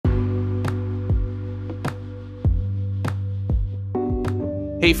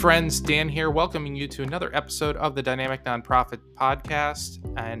Hey friends, Dan here, welcoming you to another episode of the Dynamic Nonprofit Podcast.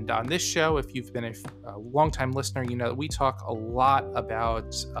 And on this show, if you've been a longtime listener, you know that we talk a lot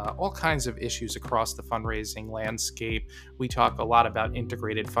about all kinds of issues across the fundraising landscape. We talk a lot about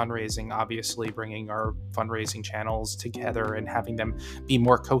integrated fundraising, obviously bringing our fundraising channels together and having them be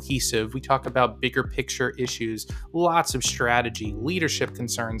more cohesive. We talk about bigger picture issues, lots of strategy, leadership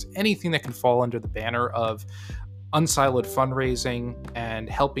concerns, anything that can fall under the banner of unsiloed fundraising and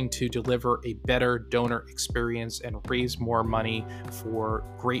helping to deliver a better donor experience and raise more money for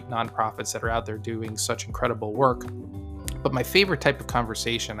great nonprofits that are out there doing such incredible work. But my favorite type of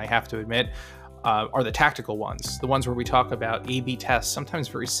conversation, I have to admit, are the tactical ones, the ones where we talk about A/B tests, sometimes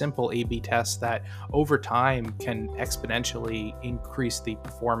very simple A/B tests that over time can exponentially increase the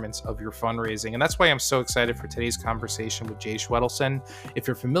performance of your fundraising. And that's why I'm so excited for today's conversation with Jay Schwedelson. If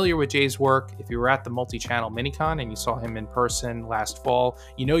you're familiar with Jay's work, if you were at the multi-channel minicon and you saw him in person last fall,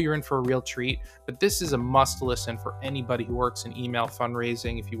 you know you're in for a real treat. But this is a must listen for anybody who works in email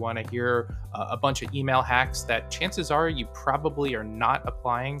fundraising. If you want to hear a bunch of email hacks that chances are you probably are not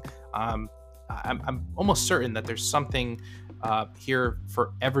applying, I'm almost certain that there's something here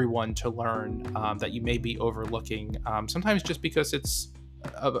for everyone to learn that you may be overlooking, sometimes just because it's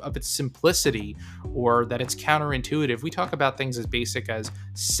of its simplicity or that it's counterintuitive. We talk about things as basic as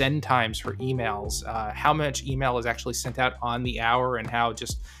send times for emails, how much email is actually sent out on the hour, and how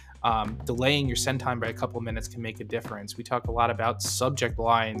just delaying your send time by a couple of minutes can make a difference. We talk a lot about subject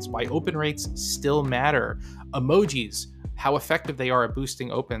lines, why open rates still matter, emojis, how effective they are at boosting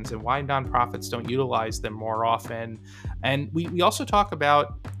opens, and why nonprofits don't utilize them more often. And we also talk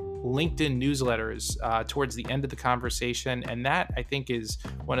about LinkedIn newsletters towards the end of the conversation. And that, I think, is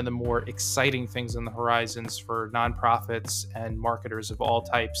one of the more exciting things on the horizons for nonprofits and marketers of all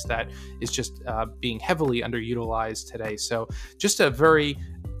types that is just being heavily underutilized today. So just a very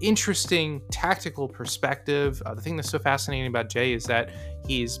interesting tactical perspective. The thing that's so fascinating about Jay is that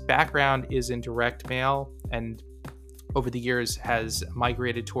his background is in direct mail and over the years has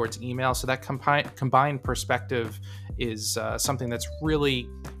migrated towards email. So that combined perspective is something that's really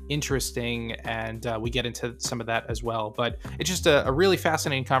interesting, and we get into some of that as well. But it's just a really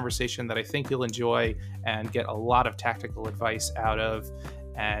fascinating conversation that I think you'll enjoy and get a lot of tactical advice out of.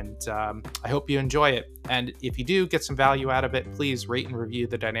 And I hope you enjoy it. And if you do get some value out of it, please rate and review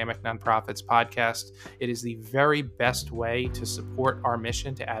the Dynamic Nonprofits podcast. It is the very best way to support our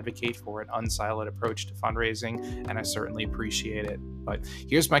mission to advocate for an unsiloed approach to fundraising, and I certainly appreciate it. But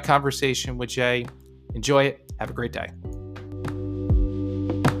here's my conversation with Jay. Enjoy it. Have a great day.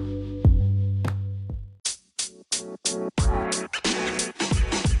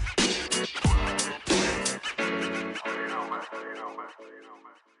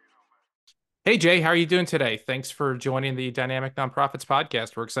 Hey, Jay, how are you doing today? Thanks for joining the Dynamic Nonprofits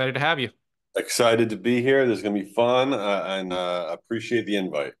podcast. We're excited to have you. Excited to be here. This is going to be fun, and appreciate the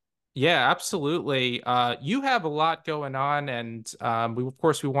invite. Yeah, absolutely. You have a lot going on, and of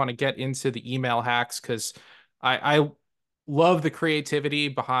course, we want to get into the email hacks because I love the creativity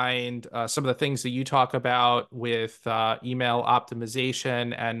behind some of the things that you talk about with email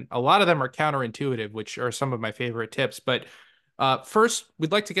optimization, and a lot of them are counterintuitive, which are some of my favorite tips. But first,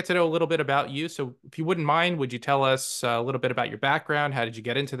 we'd like to get to know a little bit about you. So if you wouldn't mind, would you tell us a little bit about your background? How did you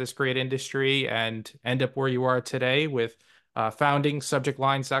get into this great industry and end up where you are today with founding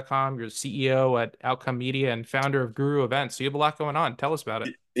subjectlines.com? You're the CEO at Outcome Media and founder of Guru Events. So you have a lot going on. Tell us about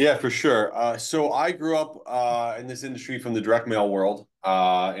it. Yeah, for sure. So I grew up in this industry from the direct mail world.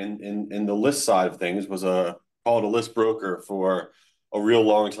 In the list side of things, was called a list broker for a real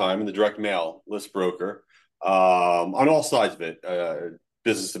long time, in the direct mail list broker, on all sides of it,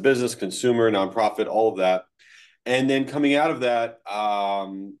 business to business, consumer, nonprofit, all of that. And then coming out of that,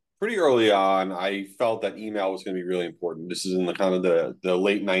 pretty early on, I felt that email was going to be really important. This is in the kind of the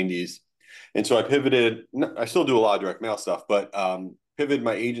late 90s. And so I pivoted. I still do a lot of direct mail stuff, but pivoted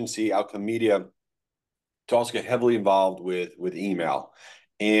my agency, Outcome Media, to also get heavily involved with email.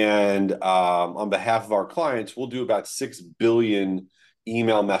 And on behalf of our clients, we'll do about 6 billion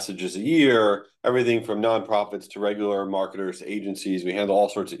email messages a year, everything from nonprofits to regular marketers to agencies. We handle all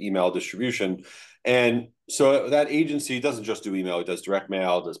sorts of email distribution. And so that agency doesn't just do email, it does direct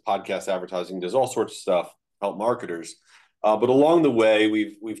mail, does podcast advertising, does all sorts of stuff, help marketers. But along the way,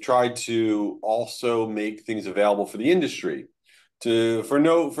 we've tried to also make things available for the industry for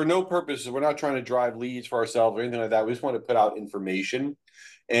no purpose. We're not trying to drive leads for ourselves or anything like that. We just want to put out information.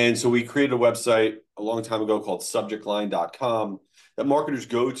 And so we created a website a long time ago called subjectline.com that marketers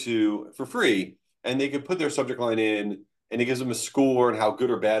go to for free, and they can put their subject line in, and it gives them a score and how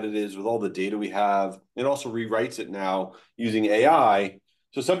good or bad it is with all the data we have. It also rewrites it now using AI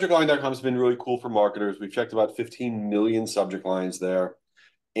So subjectline.com has been really cool for marketers. We've checked about 15 million subject lines there,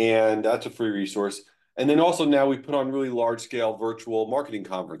 and that's a free resource. And then also now we put on really large scale virtual marketing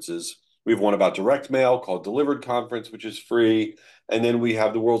conferences. We have one about direct mail called Delivered Conference, which is free. And then we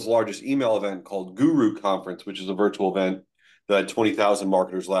have the world's largest email event called Guru Conference, which is a virtual event that had 20,000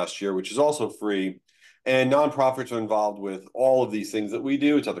 marketers last year, which is also free. And nonprofits are involved with all of these things that we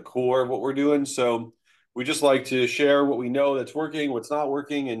do. It's at the core of what we're doing. So we just like to share what we know that's working, what's not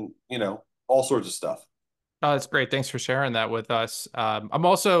working, and all sorts of stuff. Oh, that's great. Thanks for sharing that with us. I'm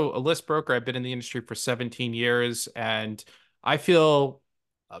also a list broker. I've been in the industry for 17 years, and I feel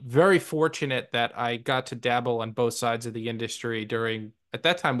very fortunate that I got to dabble on both sides of the industry during, at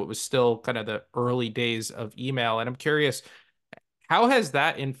that time, what was still kind of the early days of email. And I'm curious, how has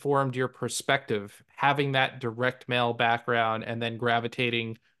that informed your perspective, having that direct mail background and then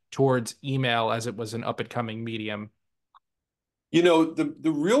gravitating towards email as it was an up and coming medium? The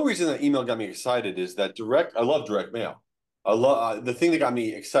real reason that email got me excited is that I love direct mail. I love the thing that got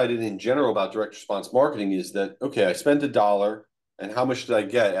me excited in general about direct response marketing is that, okay, I spent $1 and how much did I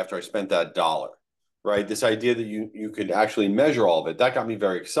get after I spent that dollar, right? This idea that you could actually measure all of it, that got me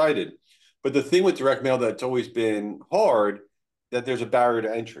very excited. But the thing with direct mail that's always been hard, that there's a barrier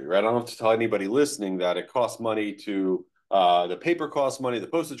to entry, right? I don't have to tell anybody listening that it costs money to, the paper costs money, the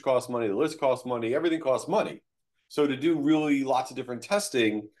postage costs money, the list costs money, everything costs money. So to do really lots of different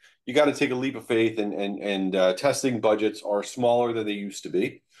testing, you got to take a leap of faith, and testing budgets are smaller than they used to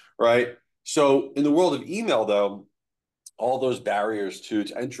be, right? So in the world of email, though, all those barriers to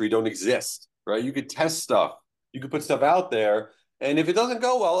entry don't exist, right? You could test stuff, you could put stuff out there, and if it doesn't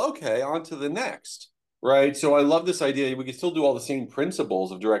go well, okay, on to the next, right? So I love this idea. We can still do all the same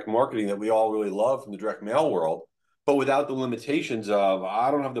principles of direct marketing that we all really love from the direct mail world, but without the limitations of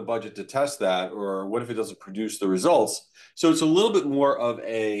I don't have the budget to test that, or what if it doesn't produce the results? So it's a little bit more of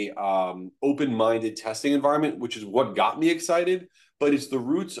a open-minded testing environment, which is what got me excited. But it's the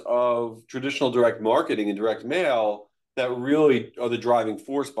roots of traditional direct marketing and direct mail that really are the driving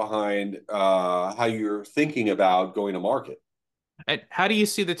force behind how you're thinking about going to market. And how do you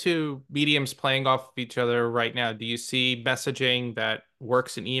see the two mediums playing off of each other right now? Do you see messaging that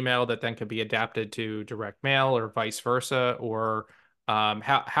works in email that then can be adapted to direct mail or vice versa? Or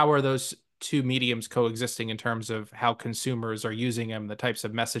how are those two mediums coexisting in terms of how consumers are using them, the types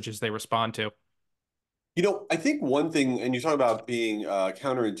of messages they respond to? I think one thing, and you talk about being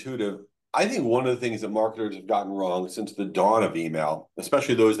counterintuitive, I think one of the things that marketers have gotten wrong since the dawn of email,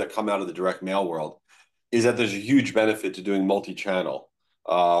 especially those that come out of the direct mail world, is that there's a huge benefit to doing multi-channel,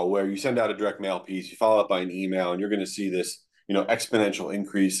 where you send out a direct mail piece, you follow up by an email, and you're going to see this, exponential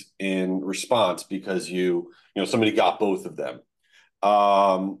increase in response because somebody got both of them.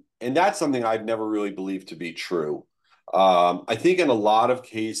 And that's something I've never really believed to be true. I think in a lot of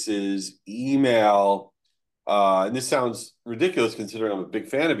cases, email, and this sounds ridiculous considering I'm a big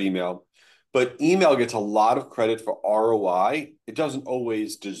fan of email, but email gets a lot of credit for ROI. It doesn't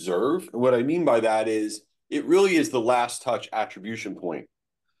always deserve. And what I mean by that is it really is the last touch attribution point,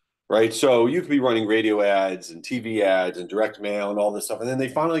 right? So you could be running radio ads and TV ads and direct mail and all this stuff, and then they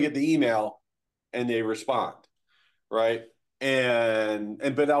finally get the email and they respond, right? And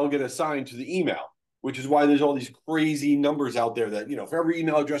but that'll get assigned to the email, which is why there's all these crazy numbers out there that for every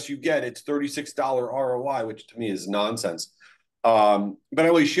email address you get, it's $36 ROI, which to me is nonsense. But I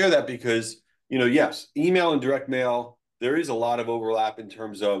always share that because yes, email and direct mail, there is a lot of overlap in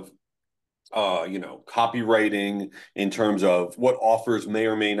terms of copywriting, in terms of what offers may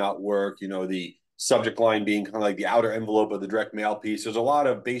or may not work, the subject line being kind of like the outer envelope of the direct mail piece. There's a lot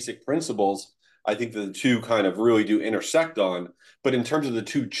of basic principles I think that the two kind of really do intersect on. But in terms of the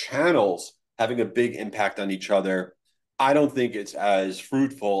two channels having a big impact on each other, I don't think it's as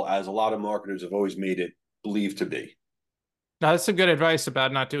fruitful as a lot of marketers have always made it believe to be. Now, that's some good advice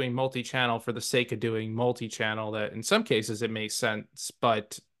about not doing multi-channel for the sake of doing multi-channel. That in some cases it makes sense,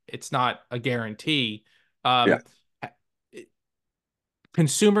 but it's not a guarantee. Yeah. Um,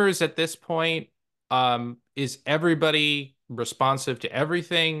 Consumers at this point, is everybody responsive to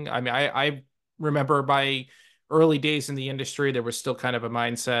everything? I mean, I remember my early days in the industry, there was still kind of a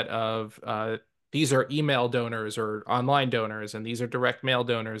mindset of these are email donors or online donors, and these are direct mail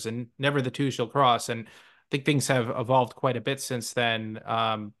donors, and never the two shall cross. And I think things have evolved quite a bit since then.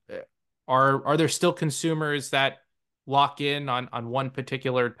 Are there still consumers that lock in on one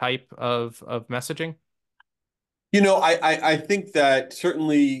particular type of messaging? I think that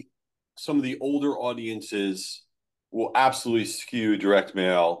certainly some of the older audiences will absolutely skew direct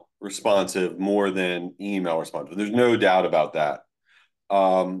mail responsive more than email responsive. There's no doubt about that.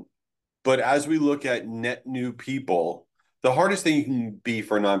 But as we look at net new people, the hardest thing you can be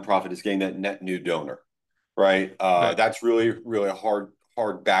for a nonprofit is getting that net new donor, right? Right. That's really a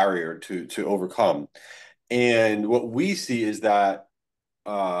hard barrier to overcome. And what we see is that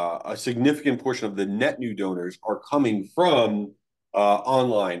a significant portion of the net new donors are coming from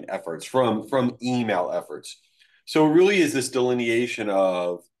online efforts, from email efforts. So it really is this delineation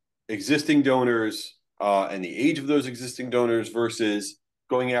of existing donors and the age of those existing donors versus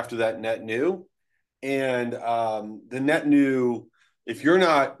going after that net new. And the net new, if you're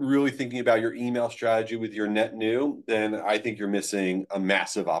not really thinking about your email strategy with your net new, then I think you're missing a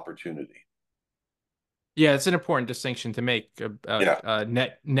massive opportunity. Yeah, it's an important distinction to make about Yeah.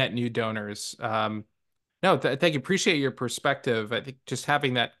 net new donors. No, thank you. Appreciate your perspective. I think just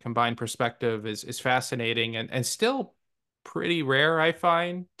having that combined perspective is fascinating and still pretty rare, I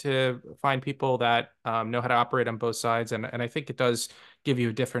find, to find people that know how to operate on both sides. And I think it does give you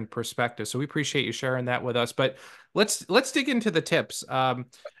a different perspective. So we appreciate you sharing that with us. But let's dig into the tips.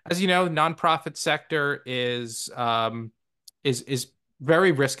 As you know, nonprofit sector is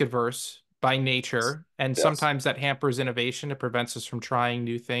very risk adverse by nature, and Yes. sometimes that hampers innovation. It prevents us from trying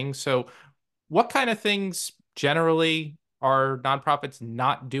new things. So what kind of things generally are nonprofits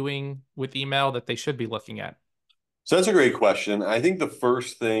not doing with email that they should be looking at? So that's a great question. I think the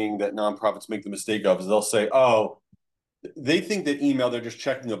first thing that nonprofits make the mistake of is they'll say, oh, they think that email, they're just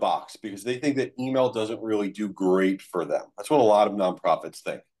checking a box because they think that email doesn't really do great for them. That's what a lot of nonprofits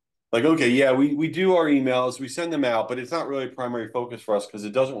think. Like, okay, yeah, we do our emails, we send them out, but it's not really a primary focus for us because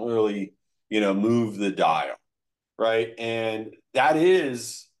it doesn't really, move the dial, right? And that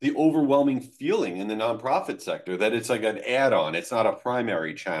is the overwhelming feeling in the nonprofit sector that it's like an add-on. It's not a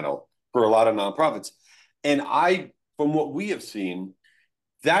primary channel for a lot of nonprofits. And from what we have seen,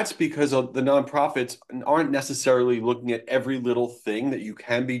 that's because of the nonprofits aren't necessarily looking at every little thing that you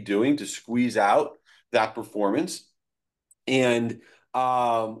can be doing to squeeze out that performance. And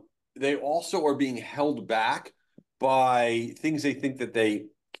they also are being held back by things they think that they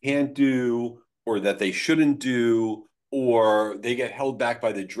can't do or that they shouldn't do, or they get held back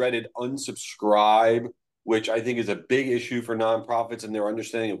by the dreaded unsubscribe, which I think is a big issue for nonprofits and their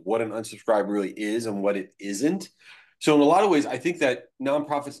understanding of what an unsubscribe really is and what it isn't. So, in a lot of ways, I think that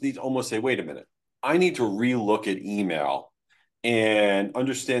nonprofits need to almost say, wait a minute, I need to relook at email and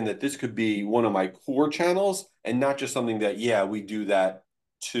understand that this could be one of my core channels and not just something that, yeah, we do that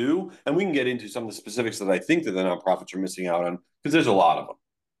too. And we can get into some of the specifics that I think that the nonprofits are missing out on because there's a lot of them.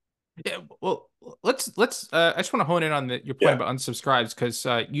 Yeah, well, let's. I just want to hone in on your point Yeah. about unsubscribes because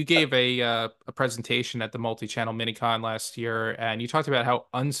you gave a presentation at the multi-channel minicon last year, and you talked about how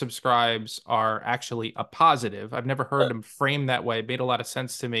unsubscribes are actually a positive. I've never heard Right. them framed that way. It made a lot of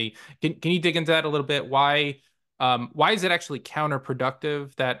sense to me. Can you dig into that a little bit? Why is it actually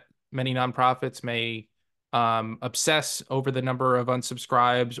counterproductive that many nonprofits may obsess over the number of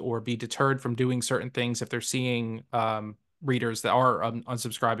unsubscribes or be deterred from doing certain things if they're seeing readers that are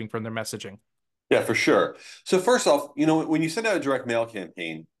unsubscribing from their messaging? Yeah, for sure. So first off, when you send out a direct mail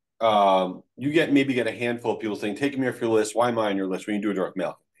campaign, you maybe get a handful of people saying, "Take me off your list. Why am I on your list?" When you do a direct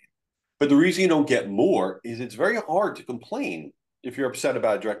mail. But the reason you don't get more is it's very hard to complain if you're upset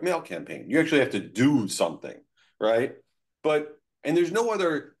about a direct mail campaign. You actually have to do something, right? And there's no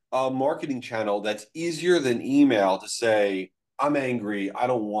other marketing channel that's easier than email to say, I'm angry. I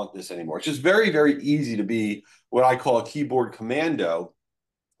don't want this anymore. It's just very, very easy to be what I call a keyboard commando,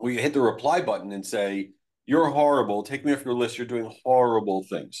 where you hit the reply button and say, you're horrible. Take me off your list. You're doing horrible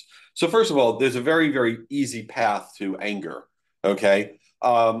things. So, first of all, there's a very, very easy path to anger. Okay.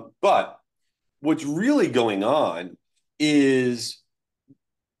 But what's really going on is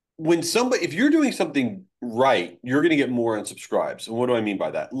if you're doing something right, you're going to get more unsubscribes. And what do I mean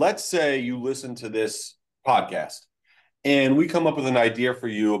by that? Let's say you listen to this podcast and we come up with an idea for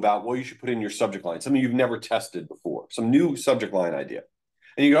you about what you should put in your subject line, something you've never tested before, some new subject line idea.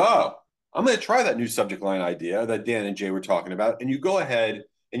 And you go, oh, I'm going to try that new subject line idea that Dan and Jay were talking about. And you go ahead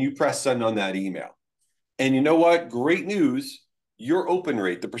and you press send on that email. And you know what? Great news. Your open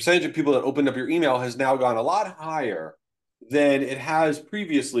rate, the percentage of people that opened up your email has now gone a lot higher than it has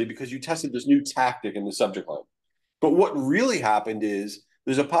previously because you tested this new tactic in the subject line. But what really happened is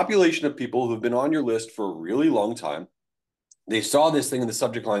there's a population of people who have been on your list for a really long time. They saw this thing in the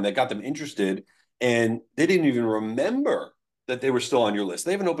subject line that got them interested, and they didn't even remember that they were still on your list.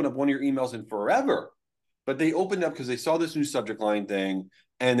 They haven't opened up one of your emails in forever, but they opened up because they saw this new subject line thing,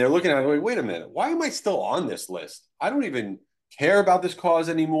 and they're looking at it like, wait a minute, why am I still on this list? I don't even care about this cause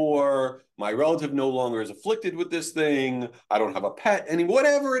anymore. My relative no longer is afflicted with this thing. I don't have a pet anymore,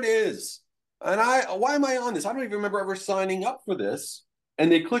 whatever it is. And why am I on this? I don't even remember ever signing up for this.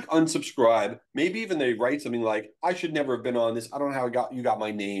 and they click unsubscribe. Maybe even they write something like, I should never have been on this. I don't know how you got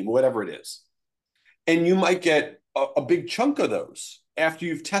my name, whatever it is. And you might get a big chunk of those after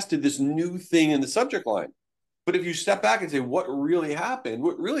you've tested this new thing in the subject line. But if you step back and say, what really happened?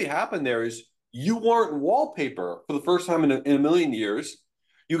 What really happened there is you weren't wallpaper for the first time in a million years.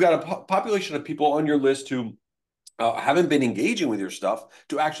 You got a population of people on your list who haven't been engaging with your stuff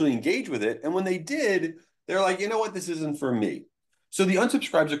to actually engage with it. And when they did, they're like, you know what, this isn't for me. So the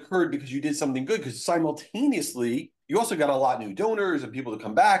unsubscribes occurred because you did something good, because simultaneously, you also got a lot of new donors and people to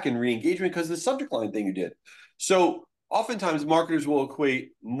come back and re-engagement because of the subject line thing you did. So oftentimes marketers will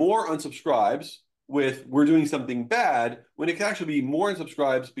equate more unsubscribes with we're doing something bad when it can actually be more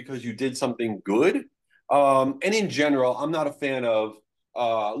unsubscribes because you did something good. And in general, I'm not a fan of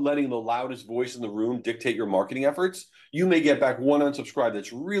letting the loudest voice in the room dictate your marketing efforts. You may get back one unsubscribe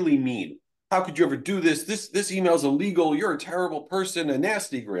that's really mean. How could you ever do this? This email is illegal. You're a terrible person, a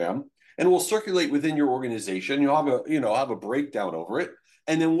nasty gram, and will circulate within your organization. You'll have a breakdown over it.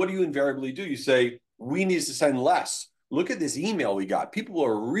 And then what do you invariably do? You say, we need to send less. Look at this email we got. People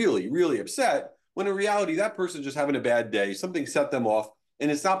are really, really upset. When in reality, that person's just having a bad day. Something set them off.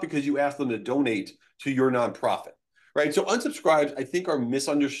 And it's not because you asked them to donate to your nonprofit. Right. So unsubscribes, I think, are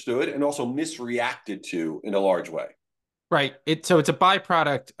misunderstood and also misreacted to in a large way. Right. So it's a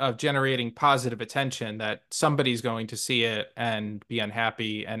byproduct of generating positive attention that somebody's going to see it and be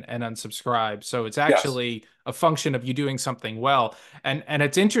unhappy and unsubscribe. So it's Yes. actually a function of you doing something well. And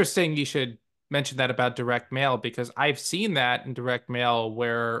it's interesting you should mention that about direct mail, because I've seen that in direct mail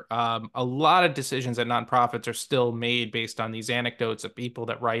where a lot of decisions at nonprofits are still made based on these anecdotes of people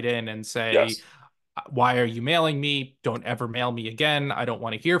that write in and say, Yes. why are you mailing me? Don't ever mail me again. I don't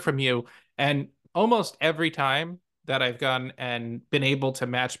want to hear from you. And almost every time that I've gone and been able to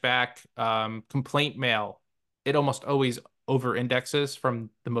match back complaint mail, it almost always over indexes from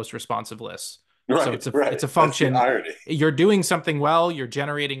the most responsive lists. So Right. it's Right. a That's the function. irony. You're doing something well, you're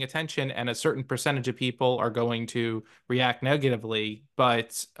generating attention, and a certain percentage of people are going to react negatively,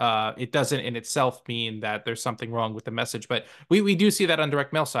 but it doesn't in itself mean that there's something wrong with the message. But we do see that on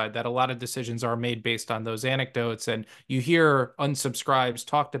direct mail side, that a lot of decisions are made based on those anecdotes, and you hear unsubscribes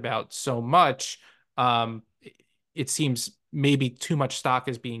talked about so much. It seems maybe too much stock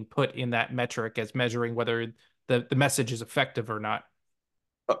is being put in that metric as measuring whether the message is effective or not.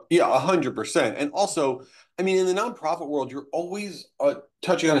 Yeah, 100%. And also, I mean, in the nonprofit world, you're always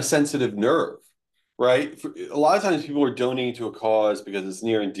touching on a sensitive nerve, right? A lot of times people are donating to a cause because it's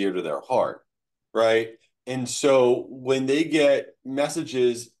near and dear to their heart, right? And so when they get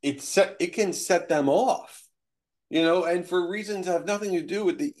messages, it can set them off, and for reasons that have nothing to do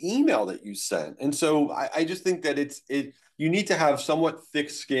with the email that you sent. And so I just think that you need to have somewhat thick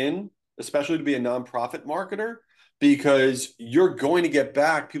skin, especially to be a nonprofit marketer, because you're going to get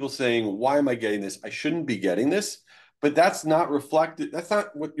back people saying, why am I getting this? I shouldn't be getting this. But that's not reflected. That's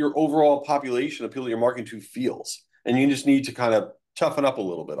not what your overall population of people you're marketing to feels. And you just need to kind of toughen up a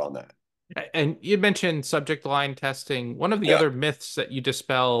little bit on that. And you mentioned subject line testing. One of the Yeah. other myths that you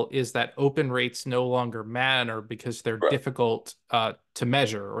dispel is that open rates no longer matter because they're Right. difficult to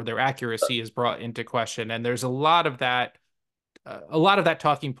measure, or their accuracy is brought into question. And there's a lot of that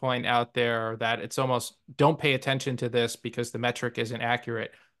talking point out there that it's almost don't pay attention to this because the metric isn't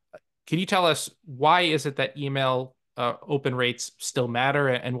accurate. Can you tell us why is it that email open rates still matter,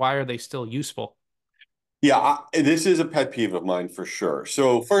 and why are they still useful? Yeah, this is a pet peeve of mine for sure.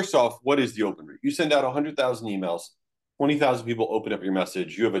 So first off, what is the open rate? You send out 100,000 emails, 20,000 people open up your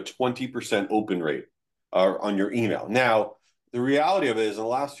message. You have a 20% open rate on your email. Now, the reality of it is in the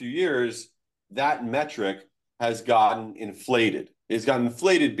last few years, that metric has gotten inflated. It's gotten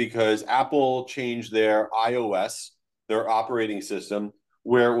inflated because Apple changed their iOS, their operating system,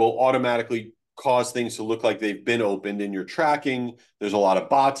 where it will automatically cause things to look like they've been opened in your tracking. There's a lot of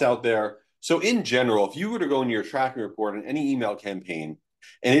bots out there. So in general, if you were to go into your tracking report on any email campaign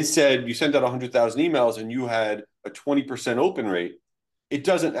and it said you sent out 100,000 emails and you had a 20% open rate, it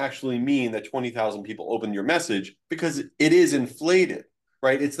doesn't actually mean that 20,000 people opened your message because it is inflated,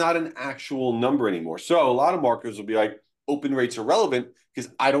 right? It's not an actual number anymore. So a lot of marketers will be like, open rates are relevant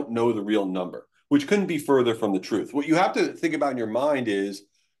because I don't know the real number, which couldn't be further from the truth. What you have to think about in your mind is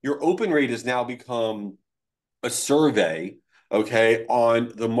your open rate has now become a survey, okay,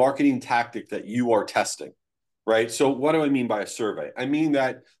 on the marketing tactic that you are testing, right? So what do I mean by a survey? I mean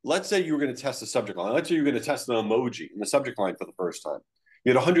that let's say you were going to test the subject line. Let's say you're going to test an emoji in the subject line for the first time.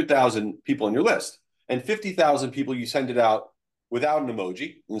 You had 100,000 people on your list, and 50,000 people you send it out without an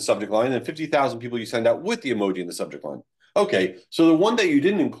emoji in the subject line, and 50,000 people you send out with the emoji in the subject line. Okay, so the one that you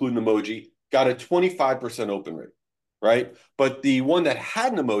didn't include an emoji got a 25% open rate. right? But the one that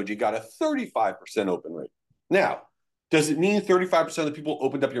had an emoji got a 35% open rate. Now, does it mean 35% of the people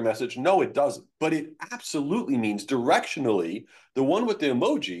opened up your message? No, it doesn't. But it absolutely means directionally, the one with the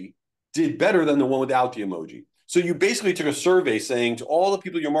emoji did better than the one without the emoji. So you basically took a survey saying to all the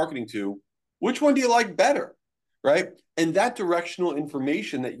people you're marketing to, which one do you like better? Right. And that directional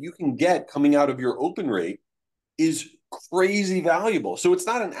information that you can get coming out of your open rate is crazy valuable. So it's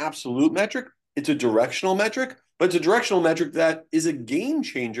not an absolute metric, it's a directional metric, but it's a directional metric that is a game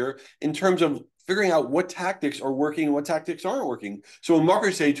changer in terms of figuring out what tactics are working and what tactics aren't working. So when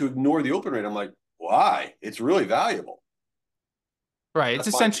marketers say to ignore the open rate, I'm like, why? It's really valuable. Right. It's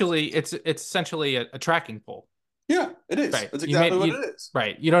That's my essentially it's essentially a tracking pool. yeah, it is. Right. That's You exactly made what you it is.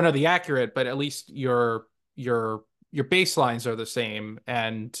 right. You don't know the accurate, but at least your baselines are the same.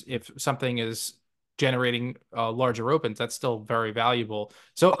 And if something is generating larger opens, that's still very valuable.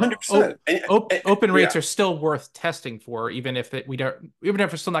 So 100%. open rates Yeah. are still worth testing for, we don't, even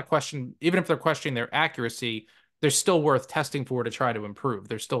if we're still not question, even if they're questioning their accuracy, they're still worth testing for to try to improve.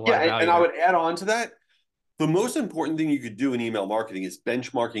 There's still a lot Yeah. of And value I there. would add on to that. The most important thing you could do in email marketing is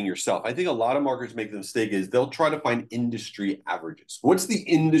benchmarking yourself. I think a lot of marketers make the mistake is they'll try to find industry averages. What's the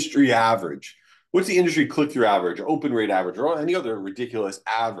industry average? What's the industry click-through average, or open rate average, or any other ridiculous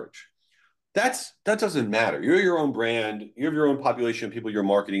average? That doesn't matter. You're your own brand. You have your own population of people you're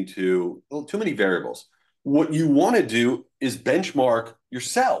marketing to. Well, too many variables. What you want to do is benchmark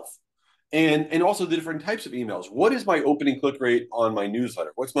yourself, and also the different types of emails. What is my opening click rate on my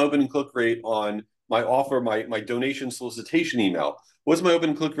newsletter? What's my opening click rate on my offer, my donation solicitation email? What's my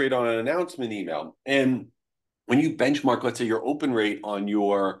open click rate on an announcement email? And when you benchmark, let's say your open rate on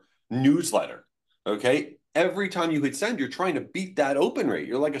your newsletter, okay, every time you hit send, you're trying to beat that open rate.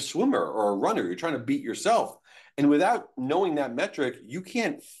 You're like a swimmer or a runner. You're trying to beat yourself. And without knowing that metric, you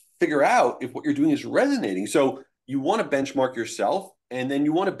can't figure out if what you're doing is resonating. So you want to benchmark yourself and then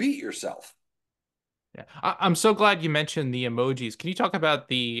you want to beat yourself. Yeah. I'm so glad you mentioned the emojis. Can you talk about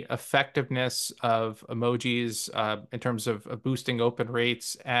the effectiveness of emojis in terms of boosting open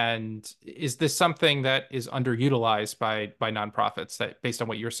rates? And is this something that is underutilized by nonprofits that based on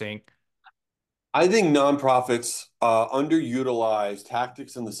what you're seeing? I think nonprofits underutilize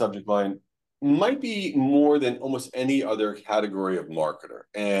tactics in the subject line might be more than almost any other category of marketer.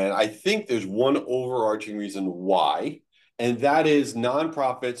 And I think there's one overarching reason why, and that is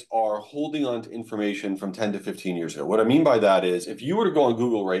nonprofits are holding on to information from 10 to 15 years ago. What I mean by that is if you were to go on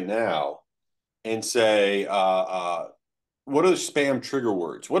Google right now and say, what are spam trigger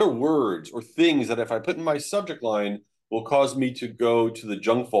words? What are words or things that if I put in my subject line will cause me to go to the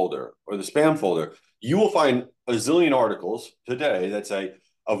junk folder or the spam folder? You will find a zillion articles today that say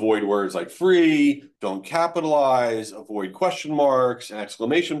avoid words like free, don't capitalize, avoid question marks and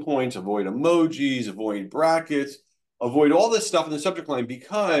exclamation points, avoid emojis, avoid brackets, avoid all this stuff in the subject line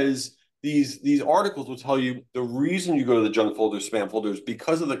because these articles will tell you the reason you go to the junk folder, spam folder is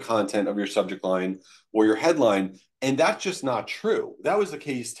because of the content of your subject line or your headline. And that's just not true. That was the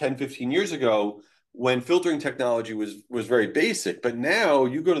case 10, 15 years ago when filtering technology was very basic. But now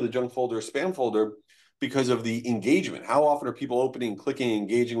you go to the junk folder or spam folder because of the engagement. How often are people opening, clicking,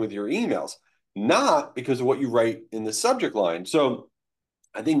 engaging with your emails? Not because of what you write in the subject line. So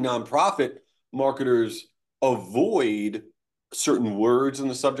I think nonprofit marketers avoid certain words in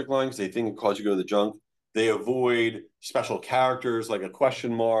the subject line because they think it causes you to go to the junk. They avoid special characters like a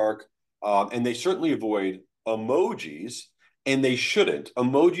question mark, and they certainly avoid emojis, and they shouldn't.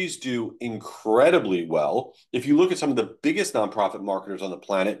 Emojis do incredibly well. If you look at some of the biggest nonprofit marketers on the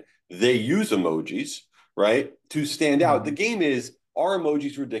planet, they use emojis, right, to stand out. The Mhm. game is, are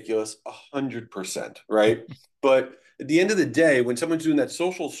emojis ridiculous? 100%, right? But at the end of the day, when someone's doing that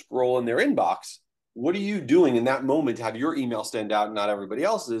social scroll in their inbox, what are you doing in that moment to have your email stand out and not everybody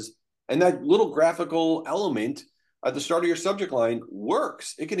else's? And that little graphical element at the start of your subject line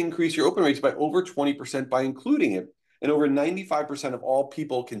works. It can increase your open rates by over 20% by including it. And over 95% of all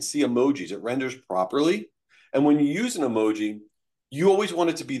people can see emojis. It renders properly. And when you use an emoji, you always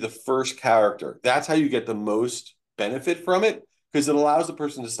want it to be the first character. That's how you get the most benefit from it because it allows the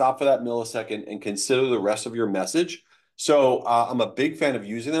person to stop for that millisecond and consider the rest of your message. So I'm a big fan of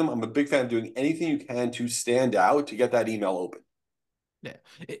using them. I'm a big fan of doing anything you can to stand out to get that email open. Yeah.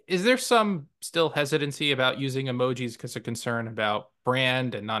 Is there some still hesitancy about using emojis because of concern about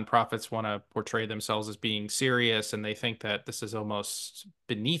brand and nonprofits want to portray themselves as being serious and they think that this is almost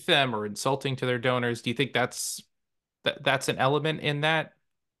beneath them or insulting to their donors? Do you think that's an element in that?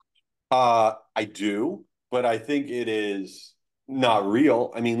 I do, but I think it is not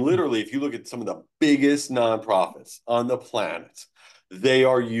real. I mean, literally, if you look at some of the biggest nonprofits on the planet, they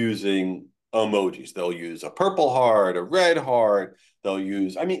are using emojis. They'll use a purple heart, a red heart. They'll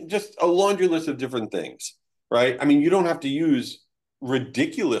use, I mean, just a laundry list of different things, right? I mean, you don't have to use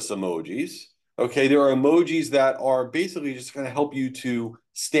ridiculous emojis. Okay. There are emojis that are basically just going to help you to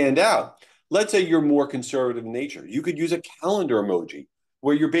stand out. Let's say you're more conservative in nature. You could use a calendar emoji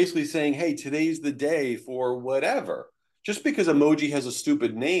where you're basically saying, hey, today's the day for whatever. Just because emoji has a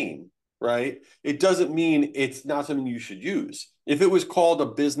stupid name, right? It doesn't mean it's not something you should use. If it was called a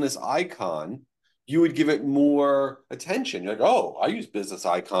business icon, you would give it more attention. You're like, oh, I use business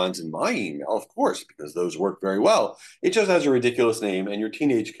icons in my email, of course, because those work very well. It just has a ridiculous name, and your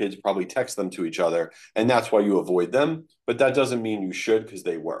teenage kids probably text them to each other, and that's why you avoid them. But that doesn't mean you should because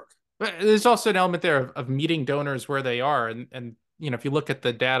they work. But there's also an element there of meeting donors where they are, and if you look at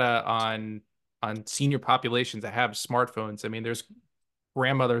the data on senior populations that have smartphones, I mean, there's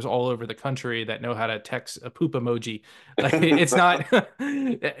grandmothers all over the country that know how to text a poop emoji. Like it's not,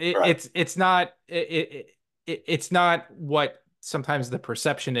 Right. it's not, it's not what sometimes the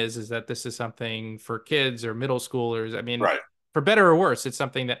perception is that this is something for kids or middle schoolers. I mean, Right. for better or worse, it's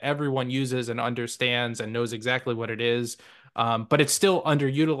something that everyone uses and understands and knows exactly what it is. But it's still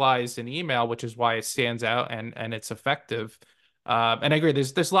underutilized in email, which is why it stands out and it's effective. And I agree.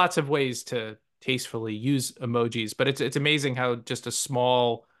 There's lots of ways to tastefully use emojis, but it's amazing how just a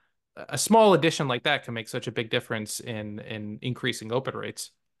small addition like that can make such a big difference in increasing open rates.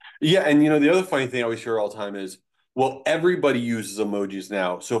 Yeah, and the other funny thing I always hear all the time is, well, everybody uses emojis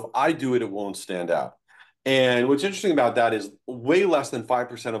now. So if I do it, it won't stand out. And what's interesting about that is way less than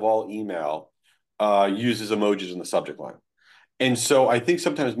 5% of all email uses emojis in the subject line. And so I think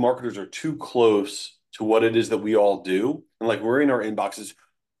sometimes marketers are too close to what it is that we all do. And like we're in our inboxes,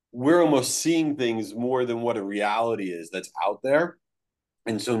 we're almost seeing things more than what a reality is that's out there.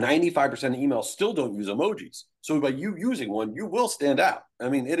 And so 95% of emails still don't use emojis. So by you using one, you will stand out. I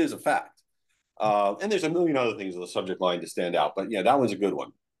mean, it is a fact. And there's a million other things in the subject line to stand out. But yeah, that one's a good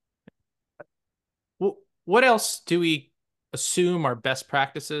one. Well, what else do we assume are best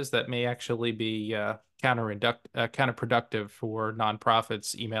practices that may actually be counterproductive for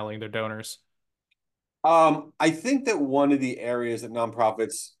nonprofits emailing their donors? I think that one of the areas that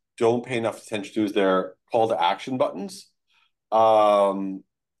nonprofits don't pay enough attention to is their call to action buttons. Um,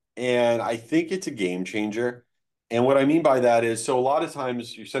 and I think it's a game changer. And what I mean by that is, so a lot of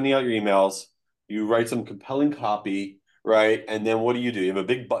times you're sending out your emails, you write some compelling copy, right? And then what do? You have a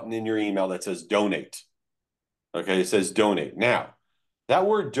big button in your email that says donate. Okay, it says donate. Now, that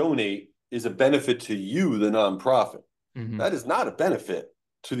word donate is a benefit to you, the nonprofit. Hmm. That is not a benefit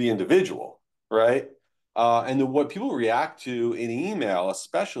to the individual, right? What people react to in email,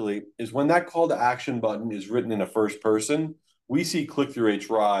 especially, is when that call to action button is written in a first person, we see click through rates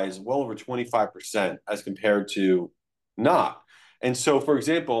rise well over 25% as compared to not. And so, for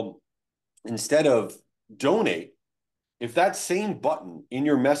example, instead of donate, if that same button in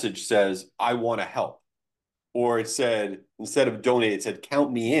your message says, I want to help, or it said, instead of donate, it said,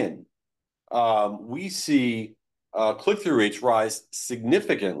 count me in, we see click through rates rise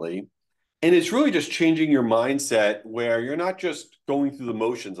significantly. And it's really just changing your mindset where you're not just going through the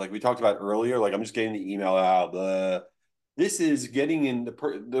motions like we talked about earlier, like I'm just getting the email out. This is getting in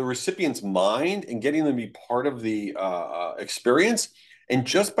the recipient's mind and getting them to be part of the experience. And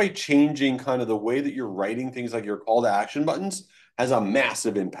just by changing kind of the way that you're writing things like your call to action buttons has a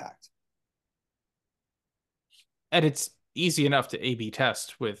massive impact. And it's easy enough to A/B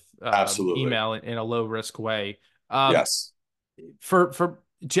test with Absolutely. email in a low risk way. Um, Yes. for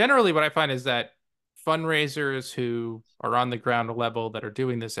generally, what I find is that fundraisers who are on the ground level that are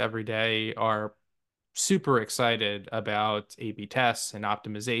doing this every day are super excited about A/B tests and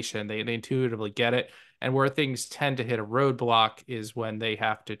optimization. They intuitively get it. And where things tend to hit a roadblock is when they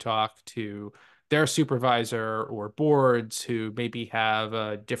have to talk to their supervisor or boards who maybe have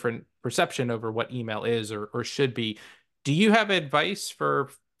a different perception over what email is or should be. Do you have advice for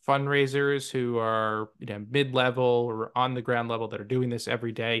fundraisers who are, mid-level or on the ground level that are doing this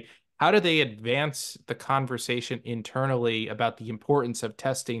every day? How do they advance the conversation internally about the importance of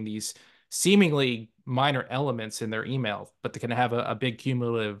testing these seemingly minor elements in their email, but they can have a big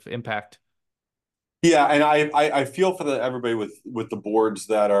cumulative impact? Yeah, and I feel for everybody with the boards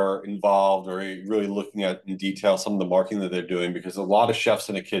that are involved or really looking at in detail some of the marketing that they're doing because a lot of chefs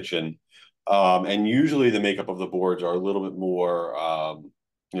in a kitchen, and usually the makeup of the boards are a little bit more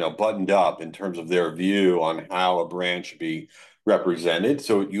buttoned up in terms of their view on how a brand should be represented.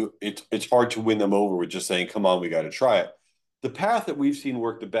 So it's hard to win them over with just saying, "Come on, we got to try it." The path that we've seen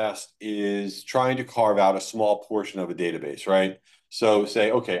work the best is trying to carve out a small portion of a database, right? So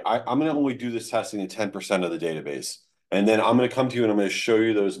say, okay, I'm going to only do this testing in 10% of the database. And then I'm going to come to you and I'm going to show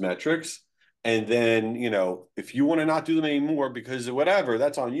you those metrics. And then, if you want to not do them anymore because of whatever,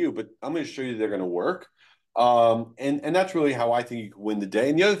 that's on you. But I'm going to show you they're going to work. And that's really how I think you can win the day.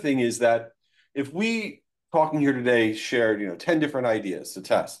 And the other thing is that if we talking here today shared, 10 different ideas to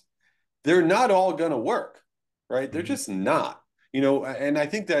test, they're not all going to work, right? They're Mhm. just not. And I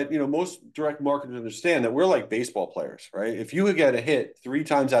think that, most direct marketers understand that we're like baseball players, right? If you get a hit 3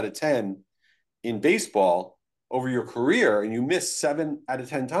 times out of 10 in baseball over your career and you miss 7 out of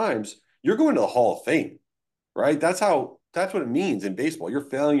 10 times, you're going to the Hall of Fame, right? That's what it means in baseball. You're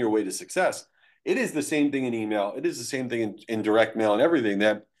failing your way to success. It is the same thing in email. It is the same thing in direct mail and everything,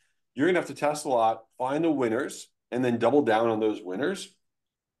 that you're going to have to test a lot, find the winners, and then double down on those winners.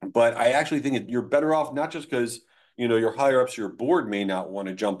 But I actually think you're better off, not just because your higher ups, your board may not want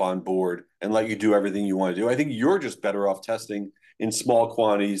to jump on board and let you do everything you want to do. I think you're just better off testing in small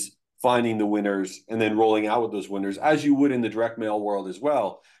quantities, finding the winners, and then rolling out with those winners, as you would in the direct mail world as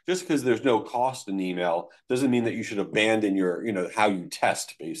well. Just because there's no cost in email doesn't mean that you should abandon your, how you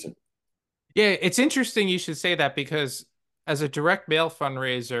test, basically. Yeah, it's interesting you should say that because as a direct mail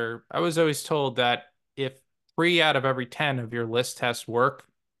fundraiser, I was always told that if 3 out of every 10 of your list tests work,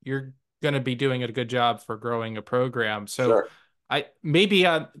 you're going to be doing a good job for growing a program. So Sure. I maybe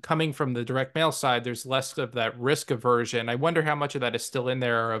coming from the direct mail side, there's less of that risk aversion. I wonder how much of that is still in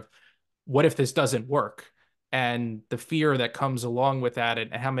there of what if this doesn't work? And the fear that comes along with that,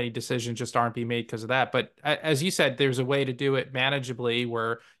 and how many decisions just aren't being made because of that. But as you said, there's a way to do it manageably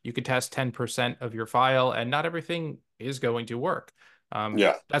where you could test 10% of your file and not everything is going to work.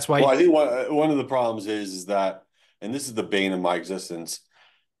 Yeah. That's Well, why. I think one of the problems is that, and this is the bane of my existence,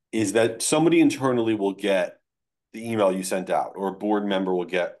 is that somebody internally will get the email you sent out, or a board member will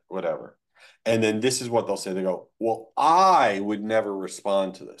get whatever. And then this is what they'll say. They go, well, I would never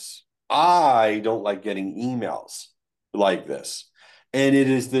respond to this. I don't like getting emails like this. And it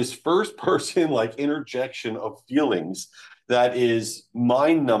is this first person like interjection of feelings that is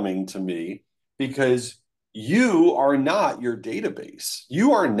mind numbing to me, because you are not your database.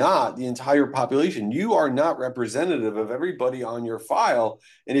 You are not the entire population. You are not representative of everybody on your file.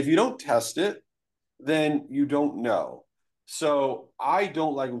 And if you don't test it, then you don't know. So I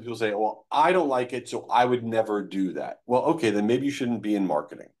don't like when people say, well, I don't like it, so I would never do that. Well, okay, then maybe you shouldn't be in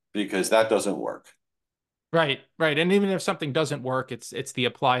marketing, because that doesn't work. Right, right. And even if something doesn't work, it's the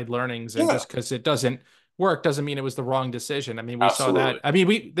applied learnings. And Yeah, just because it doesn't work doesn't mean it was the wrong decision. I mean, we saw that. absolutely. I mean,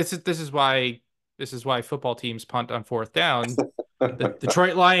 we this is why football teams punt on fourth down. The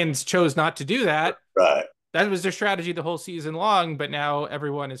Detroit Lions chose not to do that. Right. That was their strategy the whole season long, but now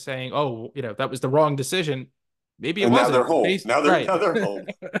everyone is saying, "Oh, that was the wrong decision." Maybe it And now they're wasn't. home. Based Now they're right. now they're home.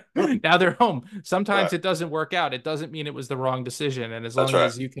 Now they're home. Sometimes Right. it doesn't work out. It doesn't mean it was the wrong decision. And as That's long right.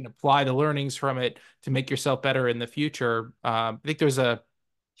 as you can apply the learnings from it to make yourself better in the future, I think there's a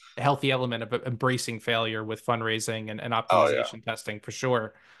healthy element of embracing failure with fundraising and Oh yeah. optimization testing for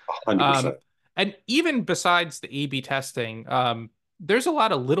sure. Um, 100%. and even besides the A/B testing, there's a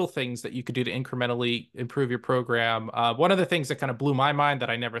lot of little things that you could do to incrementally improve your program. One of the things that kind of blew my mind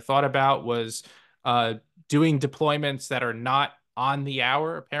that I never thought about was uh, doing deployments that are not on the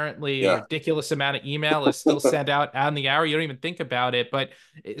hour. Apparently, a Yeah. ridiculous amount of email is still sent out on the hour. You don't even think about it, but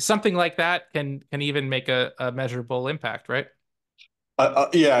something like that can even make a measurable impact, right?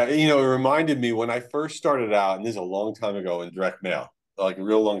 Yeah, it reminded me when I first started out, and this is a long time ago in direct mail, like a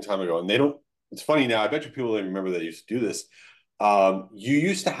real long time ago. And they don't, it's funny now, I bet you people don't even remember they used to do this. You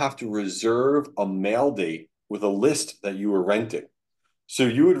used to have to reserve a mail date with a list that you were renting. So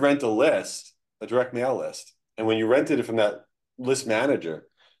you would rent a list, a direct mail list, and when you rented it from that list manager,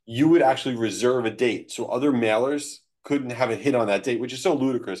 you would actually reserve a date. So other mailers couldn't have it hit on that date, which is so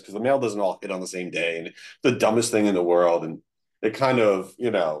ludicrous because the mail doesn't all hit on the same day, and the dumbest thing in the world. And it kind of,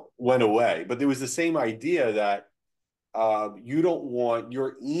 went away. But there was the same idea that you don't want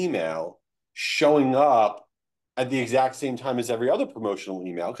your email showing up at the exact same time as every other promotional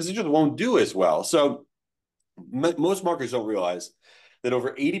email, because it just won't do as well. So most marketers don't realize that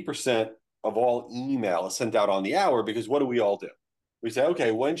over 80% of all email is sent out on the hour, because what do we all do? We say,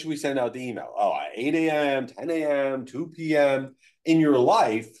 okay, when should we send out the email? Oh, at 8 a.m., 10 a.m., 2 p.m. In your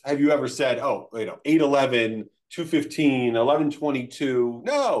life, have you ever said, oh, 8:11, 2:15, 11:22?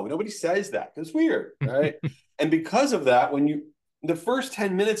 No, nobody says that. It's weird, right? And because of that, the first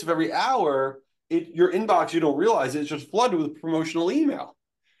 10 minutes of every hour, your inbox, you don't realize it's just flooded with promotional email.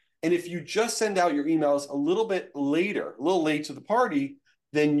 And if you just send out your emails a little bit later, a little late to the party,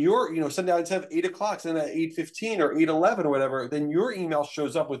 then send out instead of 8 o'clock, send out 8:15 or 8:11 or whatever, then your email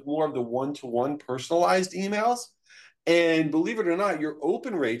shows up with more of the one-to-one personalized emails. And believe it or not, your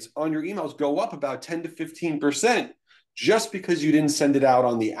open rates on your emails go up about 10 to 15%, just because you didn't send it out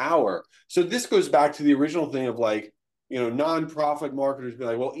on the hour. So this goes back to the original thing of like, nonprofit marketers be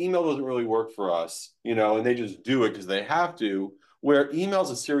like, well, email doesn't really work for us, and they just do it because they have to. Where email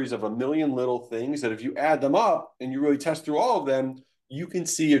is a series of a million little things that if you add them up and you really test through all of them, you can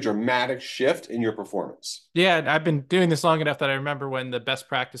see a dramatic shift in your performance. Yeah, I've been doing this long enough that I remember when the best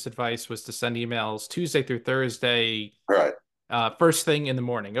practice advice was to send emails Tuesday through Thursday, Right, first thing in the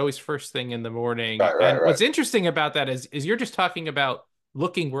morning, always first thing in the morning. right, right, And right. what's interesting about that is you're just talking about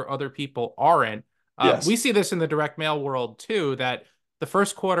looking where other people aren't. We Yes, see this in the direct mail world too, that the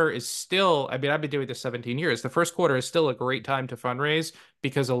first quarter is still, I mean, I've been doing this 17 years. The first quarter is still a great time to fundraise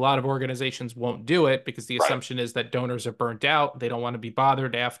because a lot of organizations won't do it because the right. assumption is that donors are burnt out. They don't want to be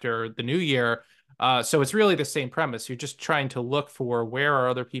bothered after the new year. So it's really the same premise. You're just trying to look for where are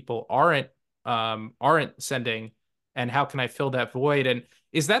other people aren't sending, and how can I fill that void? And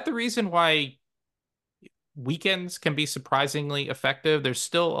is that the reason why weekends can be surprisingly effective? There's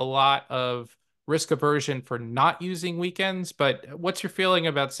still a lot of risk aversion for not using weekends, but what's your feeling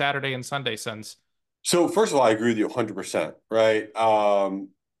about Saturday and Sunday sends? So first of all, I agree with you 100%, right?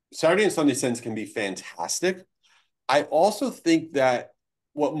 Saturday and Sunday sends can be fantastic. I also think that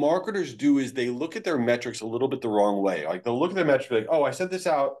what marketers do is they look at their metrics a little bit the wrong way. Like they'll look at their metrics like, oh, I sent this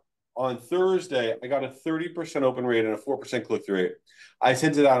out on Thursday. I got a 30% open rate and a 4% click-through rate. I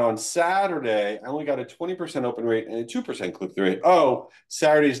sent it out on Saturday. I only got a 20% open rate and a 2% click-through rate. Oh,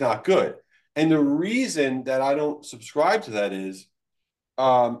 Saturday's not good. And the reason that I don't subscribe to that is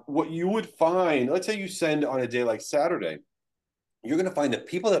what you would find, let's say you send on a day like Saturday, you're going to find that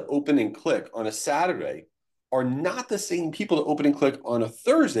people that open and click on a Saturday are not the same people that open and click on a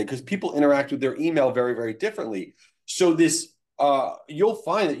Thursday because people interact with their email very, very differently. So you'll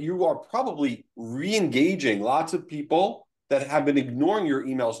find that you are probably re-engaging lots of people that have been ignoring your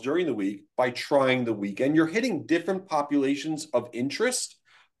emails during the week by trying the weekend. You're hitting different populations of interest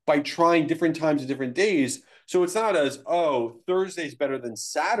by trying different times and different days. So it's not as, oh, Thursday's better than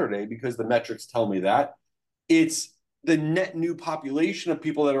Saturday because the metrics tell me that. It's the net new population of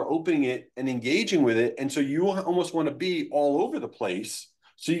people that are opening it and engaging with it. And so you almost want to be all over the place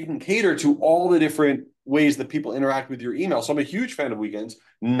so you can cater to all the different ways that people interact with your email. So I'm a huge fan of weekends,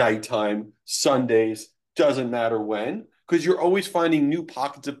 nighttime, Sundays, doesn't matter when, because you're always finding new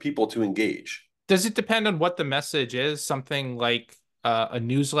pockets of people to engage. Does it depend on what the message is? Something like a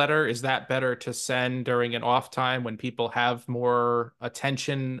newsletter, is that better to send during an off time when people have more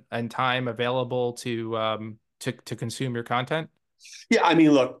attention and time available to consume your content? Yeah, I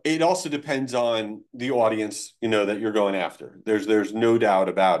mean, look, it also depends on the audience, that you're going after. There's no doubt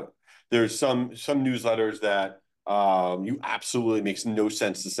about it. There's some newsletters that you absolutely makes no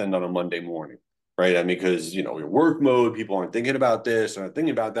sense to send on a Monday morning, right? I mean, because your work mode, people aren't thinking about this, aren't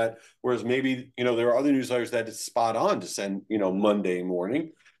thinking about that. Whereas maybe there are other newsletters that it's spot on to send Monday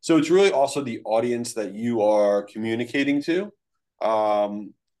morning. So it's really also the audience that you are communicating to.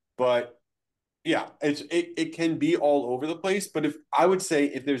 But yeah, it can be all over the place, but if I would say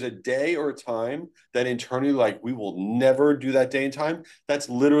if there's a day or a time that internally like we will never do that day and time, that's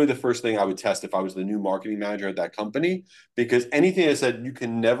literally the first thing I would test if I was the new marketing manager at that company, because anything I said you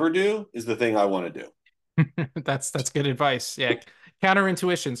can never do is the thing I want to do. That's good advice. Yeah,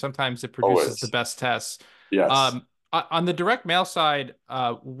 counterintuition sometimes it produces the Always. best tests. Yes. On the direct mail side,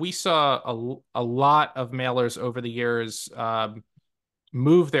 we saw a lot of mailers over the years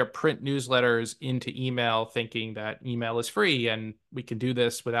move their print newsletters into email, thinking that email is free and we can do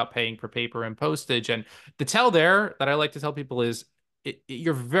this without paying for paper and postage. And the tell there that I like to tell people is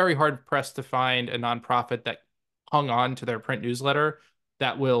you're very hard pressed to find a nonprofit that hung on to their print newsletter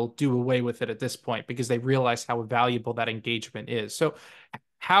that will do away with it at this point because they realize how valuable that engagement is. So,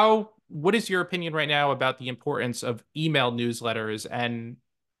 what is your opinion right now about the importance of email newsletters? And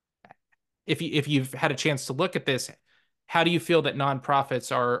if you've had a chance to look at this, how do you feel that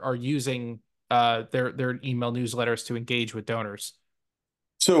nonprofits are using their email newsletters to engage with donors?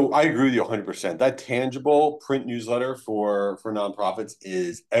 So I agree with you 100%. That tangible print newsletter for nonprofits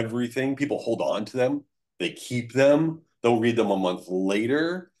is everything. People hold on to them. They keep them. They'll read them a month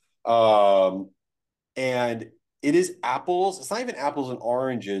later. Um, and it is apples. It's not even apples and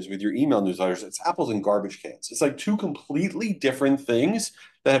oranges with your email newsletters. It's apples and garbage cans. It's like two completely different things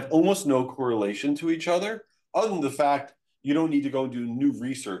that have almost no correlation to each other than the fact you don't need to go and do new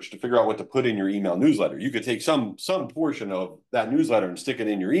research to figure out what to put in your email newsletter. You could take some portion of that newsletter and stick it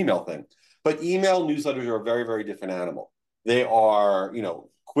in your email thing. But email newsletters are a very, very different animal. They are,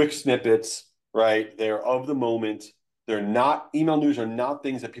 quick snippets, right? They're of the moment. They're not email news are not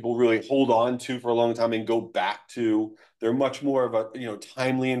things that people really hold on to for a long time and go back to. They're much more of a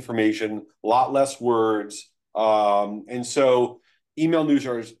timely information, a lot less words, And so email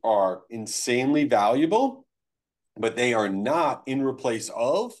newsletters are insanely valuable, but they are not in replace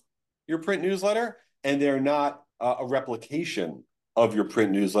of your print newsletter, and they're not a replication of your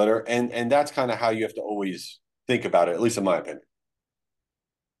print newsletter. And that's kind of how you have to always think about it, at least in my opinion.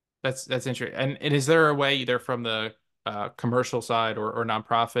 That's interesting. And is there a way, either from the commercial side or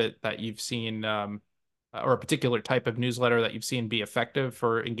nonprofit, that you've seen, or a particular type of newsletter that you've seen be effective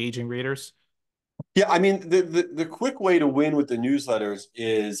for engaging readers? Yeah, I mean, the quick way to win with the newsletters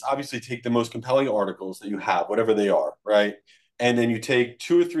is obviously take the most compelling articles that you have, whatever they are, right? And then you take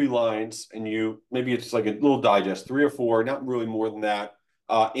 2 or 3 lines, and you maybe it's like a little digest, 3 or 4, not really more than that,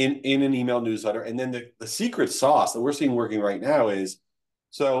 in an email newsletter. And then the secret sauce that we're seeing working right now is,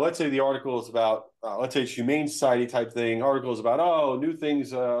 so let's say the article is about, let's say it's Humane Society type thing. Article is about, oh, new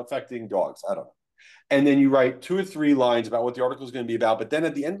things affecting dogs. I don't know, and then you write 2 or 3 lines about what the article is going to be about. But then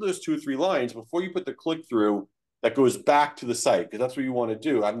at the end of those 2 or 3 lines, before you put the click through that goes back to the site, because that's what you want to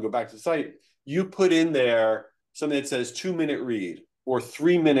do, have them go back to the site, you put in there something that says 2 minute read or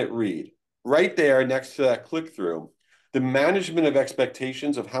 3 minute read right there next to that click through. The management of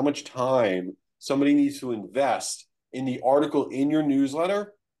expectations of how much time somebody needs to invest in the article in your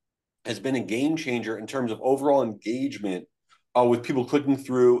newsletter has been a game changer in terms of overall engagement with people clicking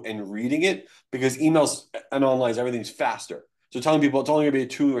through and reading it, because emails and online, everything's faster. So telling people it's only going to be a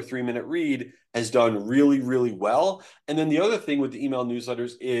 2 or 3 minute read has done really, really well. And then the other thing with the email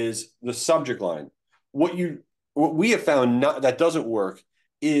newsletters is the subject line. What you what we have found not, that doesn't work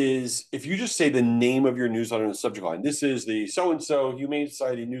is if you just say the name of your newsletter in the subject line. This is the so and so Humane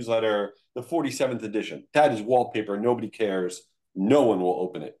Society newsletter, the 47th edition. That is wallpaper. Nobody cares. No one will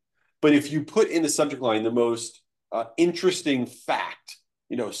open it. But if you put in the subject line the most interesting fact,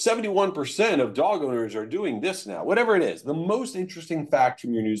 71% of dog owners are doing this now, whatever it is, the most interesting fact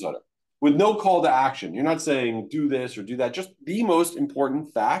from your newsletter with no call to action. You're not saying do this or do that, just the most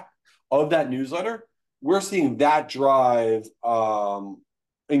important fact of that newsletter. We're seeing that drive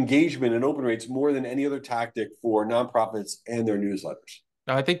engagement and open rates more than any other tactic for nonprofits and their newsletters.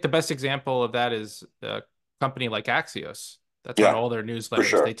 Now, I think the best example of that is a company like Axios. That's on Yeah, all their for newsletters. They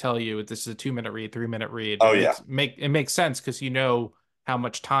sure. tell you this is a 2 minute read, 3 minute read. Oh, It yeah, makes sense because you know how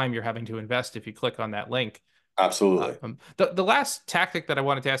much time you're having to invest if you click on that link. absolutely. The last tactic that I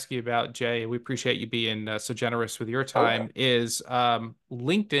wanted to ask you about, Jay, we appreciate you being so generous with your Oh, yeah. time, is LinkedIn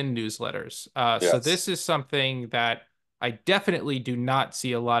newsletters. So Yes. this is something that I definitely do not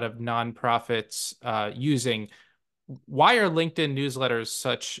see a lot of nonprofits using. Why are LinkedIn newsletters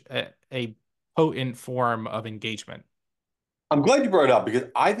such a potent form of engagement? I'm glad you brought it up because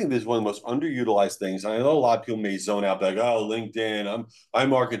I think this is one of the most underutilized things. And I know a lot of people may zone out like, oh, LinkedIn, I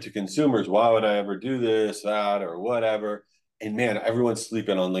market to consumers. Why would I ever do this, that, or whatever? And man, everyone's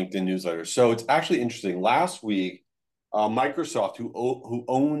sleeping on LinkedIn newsletters. So it's actually interesting. Last week, Microsoft, who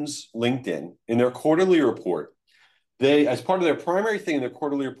owns LinkedIn, in their quarterly report, they, as part of their primary thing in their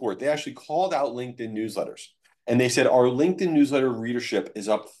quarterly report, they actually called out LinkedIn newsletters. And they said our LinkedIn newsletter readership is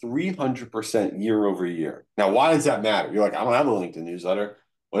up 300% year over year. Now, why does that matter? You're like, I don't have a LinkedIn newsletter.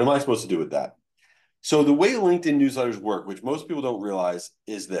 What am I supposed to do with that? So, the way LinkedIn newsletters work, which most people don't realize,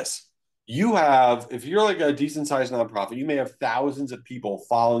 is this. You have, if you're like a decent sized nonprofit, you may have thousands of people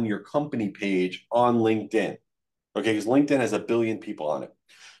following your company page on LinkedIn. Okay, because LinkedIn has 1 billion people on it.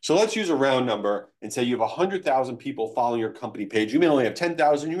 So let's use a round number and say you have 100,000 people following your company page. You may only have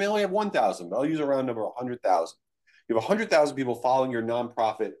 10,000, you may only have 1,000, but I'll use a round number, 100,000. You have 100,000 people following your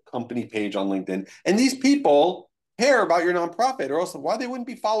nonprofit company page on LinkedIn. And these people care about your nonprofit, or else why they wouldn't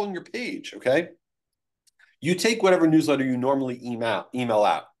be following your page, okay? You take whatever newsletter you normally email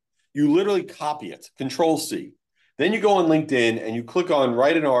out. You literally copy it, Control C. Then you go on LinkedIn and you click on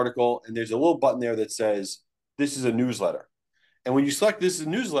write an article, and there's a little button there that says, this is a newsletter. And when you select this is a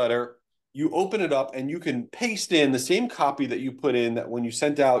newsletter, you open it up and you can paste in the same copy that you put in that when you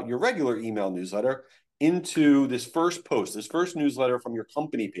sent out your regular email newsletter into this first post, this first newsletter from your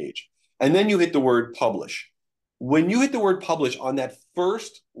company page. And then you hit the word publish. When you hit the word publish on that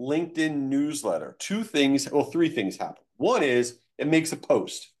first LinkedIn newsletter, 2 things, well, 3 things happen. One is it makes a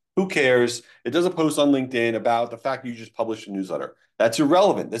post. Who cares? It does a post on LinkedIn about the fact that you just published a newsletter. That's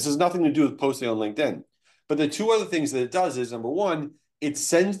irrelevant. This has nothing to do with posting on LinkedIn. But the 2 other things that it does is number one, it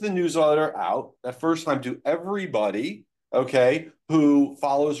sends the newsletter out that first time to everybody, okay, who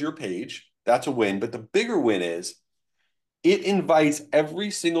follows your page. That's a win. But the bigger win is it invites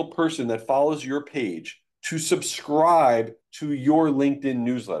every single person that follows your page to subscribe to your LinkedIn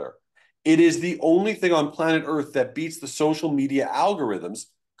newsletter. It is the only thing on planet Earth that beats the social media algorithms,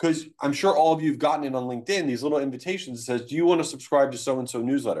 because I'm sure all of you have gotten it on LinkedIn, these little invitations that says, do you want to subscribe to so-and-so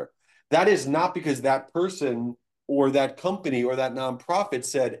newsletter? that is not because that person or that company or that nonprofit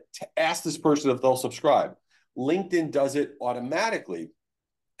said to ask this person if they'll subscribe. LinkedIn does it automatically.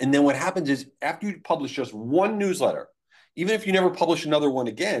 And then what happens is after you publish just one newsletter, even if you never publish another one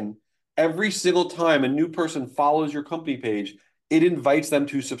again, every single time a new person follows your company page, it invites them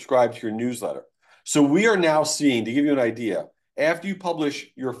to subscribe to your newsletter. So we are now seeing, to give you an idea, after you publish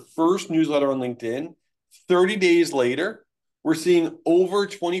your first newsletter on LinkedIn, 30 days later, we're seeing over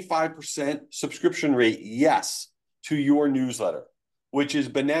 25% subscription rate, yes, to your newsletter, which is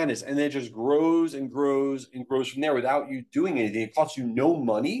bananas. And then it just grows and grows and grows from there without you doing anything. It costs you no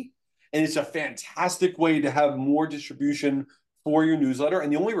money. And it's a fantastic way to have more distribution for your newsletter.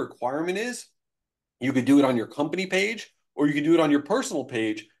 And the only requirement is you could do it on your company page or you could do it on your personal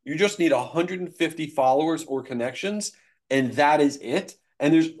page. You just need 150 followers or connections, and that is it.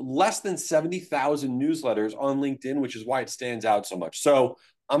 And there's less than 70,000 newsletters on LinkedIn, which is why it stands out so much. So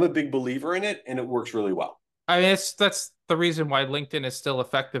I'm a big believer in it, and it works really well. I mean, that's the reason why LinkedIn is still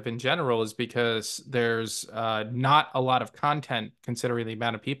effective in general is because there's not a lot of content considering the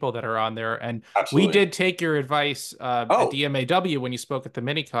amount of people that are on there. And we Absolutely. did take your advice at Oh, DMAW when you spoke at the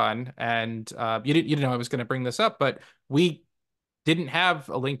minicon, and you didn't know I was going to bring this up, but we didn't have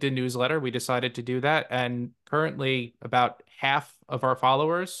a LinkedIn newsletter. We decided to do that. And currently, about half of our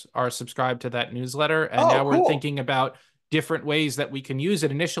followers are subscribed to that newsletter. And now oh, we're cool. thinking about different ways that we can use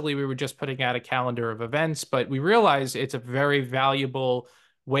it. Initially, we were just putting out a calendar of events, but we realized it's a very valuable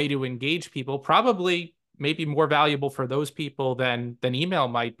way to engage people, probably maybe more valuable for those people than email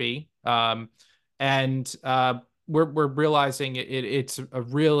might be. And we're realizing it's a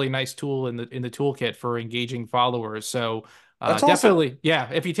really nice tool in the toolkit for engaging followers. So That's awesome. definitely, yeah.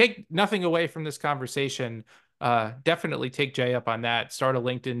 If you take nothing away from this conversation, definitely take Jay up on that. Start a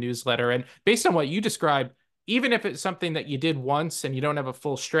LinkedIn newsletter, and based on what you described, even if it's something that you did once and you don't have a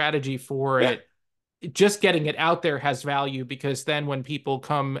full strategy for Yeah. it, just getting it out there has value because then when people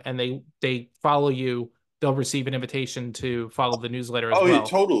come and they follow you, they'll receive an invitation to follow the newsletter as Oh, yeah, well.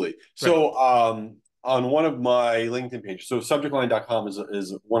 totally. Right. So, on one of my LinkedIn pages, so subjectline.com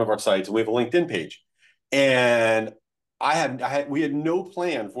is one of our sites, and we have a LinkedIn page. And we had no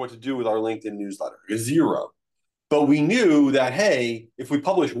plan for what to do with our LinkedIn newsletter, zero. But we knew that, hey, if we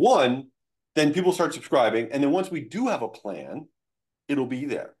publish one, then people start subscribing. And then once we do have a plan, it'll be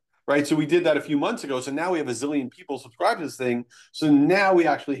there. Right. So we did that a few months ago. So now we have a zillion people subscribed to this thing. So now we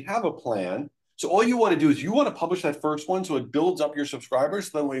actually have a plan. So all you want to do is you want to publish that first one so it builds up your subscribers.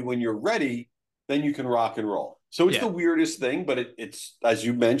 So that way, when you're ready, then you can rock and roll. So it's Yeah. the weirdest thing, but it's, as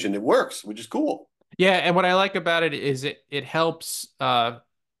you mentioned, it works, which is cool. Yeah, and what I like about it is it helps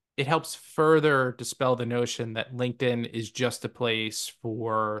further dispel the notion that LinkedIn is just a place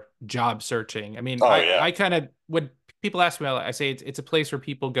for job searching. I mean, Oh, yeah. I kind of when people ask me, I say it's a place where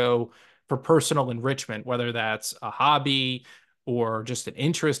people go for personal enrichment, whether that's a hobby or just an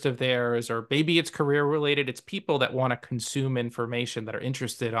interest of theirs, or maybe it's career related. It's people that want to consume information that are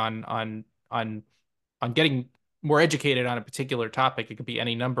interested on on getting more educated on a particular topic. It could be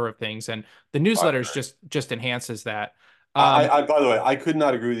any number of things, and the I newsletters agree. just enhances that. Um, By the way, I could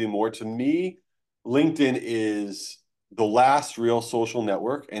not agree with you more. To me, LinkedIn is the last real social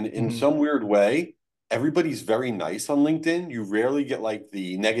network. And in mhm. some weird way, everybody's very nice on LinkedIn. You rarely get like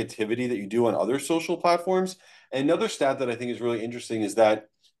the negativity that you do on other social platforms. And another stat that I think is really interesting is that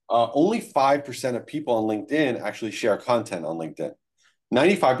only 5% of people on LinkedIn actually share content on LinkedIn.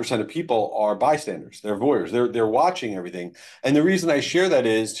 95% of people are bystanders. They're voyeurs. They're watching everything. And the reason I share that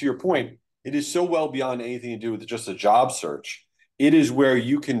is, to your point, it is so well beyond anything to do with just a job search. It is where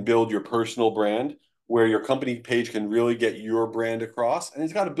you can build your personal brand, where your company page can really get your brand across. And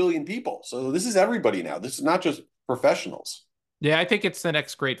it's got a billion people. So this is everybody now. This is not just professionals. Yeah, I think it's the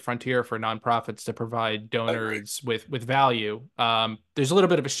next great frontier for nonprofits to provide I agree. donors with value. There's a little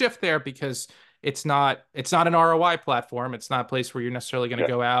bit of a shift there because it's not an ROI platform. It's not a place where you're necessarily going to Yeah.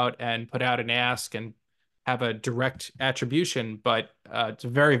 go out and put out an ask and have a direct attribution, but it's a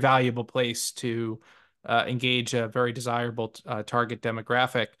very valuable place to engage a very desirable target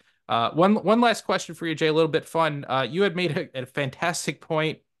demographic. One last question for you, Jay, a little bit fun. You had made a fantastic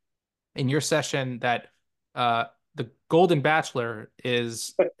point in your session that uh, the Golden Bachelor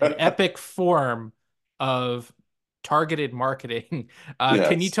is an epic form of targeted marketing.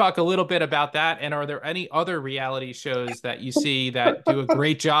 Can you Yes. talk a little bit about that? And are there any other reality shows that you see that do a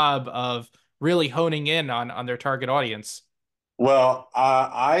great job of really honing in on their target audience? Well,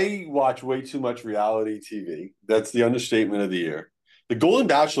 I watch way too much reality TV. That's the understatement of the year. The Golden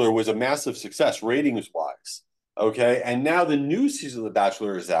Bachelor was a massive success, ratings wise. Okay. And now the new season of The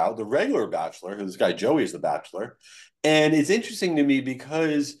Bachelor is out, the regular Bachelor, who this guy Joey is the Bachelor. And it's interesting to me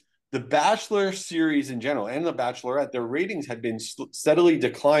because the Bachelor series in general and the Bachelorette, their ratings had been steadily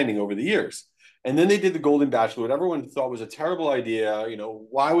declining over the years. And then they did the Golden Bachelor, what everyone thought was a terrible idea.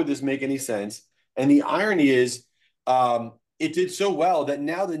 Why would this make any sense? And the irony is, it did so well that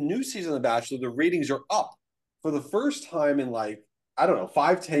now the new season of The Bachelor, the ratings are up for the first time in like, I don't know,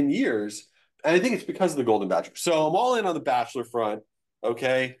 5-10 years. And I think it's because of the Golden Bachelor. So I'm all in on the Bachelor front.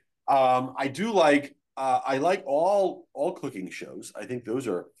 Okay. I like all cooking shows. I think those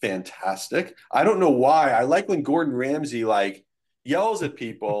are fantastic. I don't know why. I like when Gordon Ramsay like yells at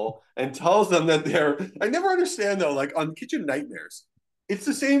people and tells them that they're. I never understand though. Like on Kitchen Nightmares, it's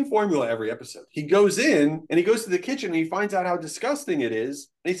the same formula every episode. He goes in and he goes to the kitchen and he finds out how disgusting it is,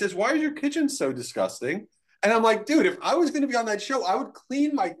 and he says, "Why is your kitchen so disgusting?" And I'm like, dude, if I was going to be on that show, I would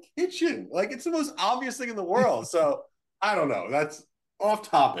clean my kitchen. Like it's the most obvious thing in the world. So I don't know. That's off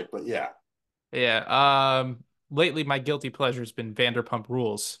topic, but yeah. Yeah. Lately my guilty pleasure has been Vanderpump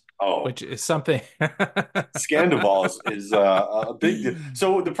Rules, Oh, which is something. Scandal is a big deal.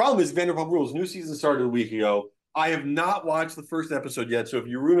 So the problem is Vanderpump Rules. New season started a week ago. I have not watched the first episode yet, so if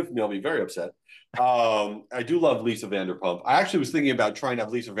you ruin it for me, I'll be very upset. I do love Lisa Vanderpump. I actually was thinking about trying to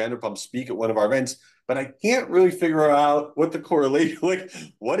have Lisa Vanderpump speak at one of our events, but I can't really figure out what the correlation, like,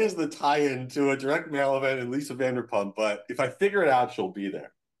 what is the tie-in to a direct mail event and Lisa Vanderpump. But if I figure it out, she'll be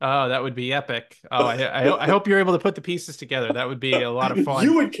there. Oh, that would be epic. Oh, I hope you're able to put the pieces together. That would be a lot of fun.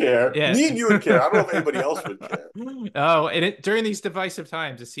 You would care. Yeah. Me and you would care. I don't know if anybody else would care. Oh, and during these divisive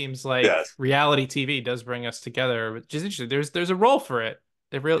times, it seems like Yes. reality TV does bring us together, which is interesting. There's a role for it.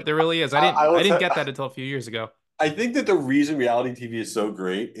 There really is. I I didn't get that until a few years ago. I think that the reason reality TV is so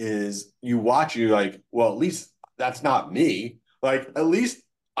great is you watch, you're like, well, at least that's not me. Like, at least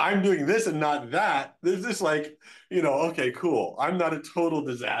I'm doing this and not that. There's this like, okay, cool. I'm not a total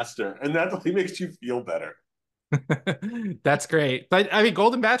disaster. And that only makes you feel better. That's great. But I mean,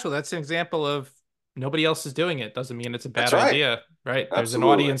 Golden Bachelor, that's an example of nobody else is doing it. Doesn't mean it's a That's bad right. idea, right? There's an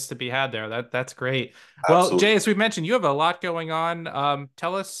Absolutely. audience to be had there. That's great. Well, Absolutely. Jay, as we mentioned, you have a lot going on.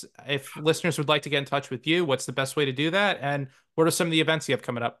 Tell us if listeners would like to get in touch with you, what's the best way to do that? And what are some of the events you have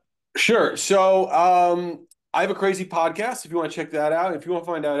coming up? Sure. So, I have a crazy podcast if you want to check that out. If you want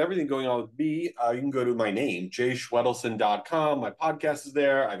to find out everything going on with me, you can go to my name, jschwedelson.com. My podcast is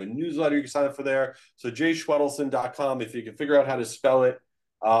there. I have a newsletter you can sign up for there. So jschwedelson.com, if you can figure out how to spell it,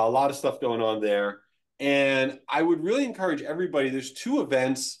 a lot of stuff going on there. And I would really encourage everybody. There's two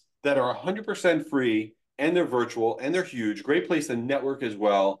events that are 100% free and they're virtual and they're huge. Great place to network as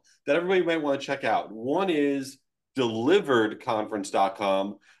well that everybody might want to check out. One is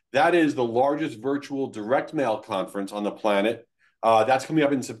deliveredconference.com. That is the largest virtual direct mail conference on the planet. That's coming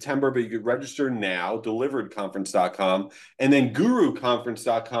up in September, but you could register now, deliveredconference.com. And then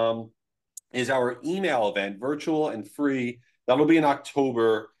guruconference.com is our email event, virtual and free. That'll be in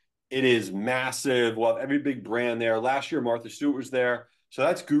October. It is massive. We'll have every big brand there. Last year, Martha Stewart was there. So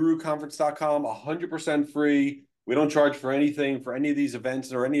that's guruconference.com, 100% free. We don't charge for anything for any of these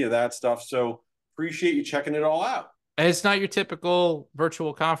events or any of that stuff. So appreciate you checking it all out. And it's not your typical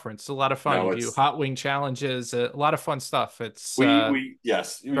virtual conference. It's a lot of fun. No, You do it's hot wing challenges, a lot of fun stuff. It's we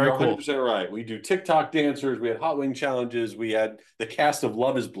yes, you're very 100% cool. right. We do TikTok dancers, we had hot wing challenges, we had the cast of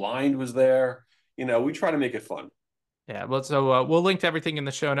Love is Blind was there. We try to make it fun. Yeah, well, so we'll link to everything in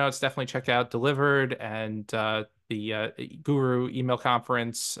the show notes. Definitely check out Delivered and the Guru email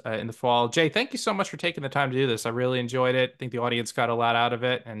conference in the fall. Jay, thank you so much for taking the time to do this. I really enjoyed it. I think the audience got a lot out of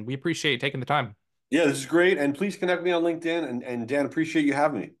it, and we appreciate you taking the time. Yeah, this is great. And please connect me on LinkedIn. And Dan, appreciate you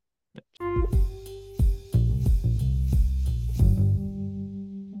having me.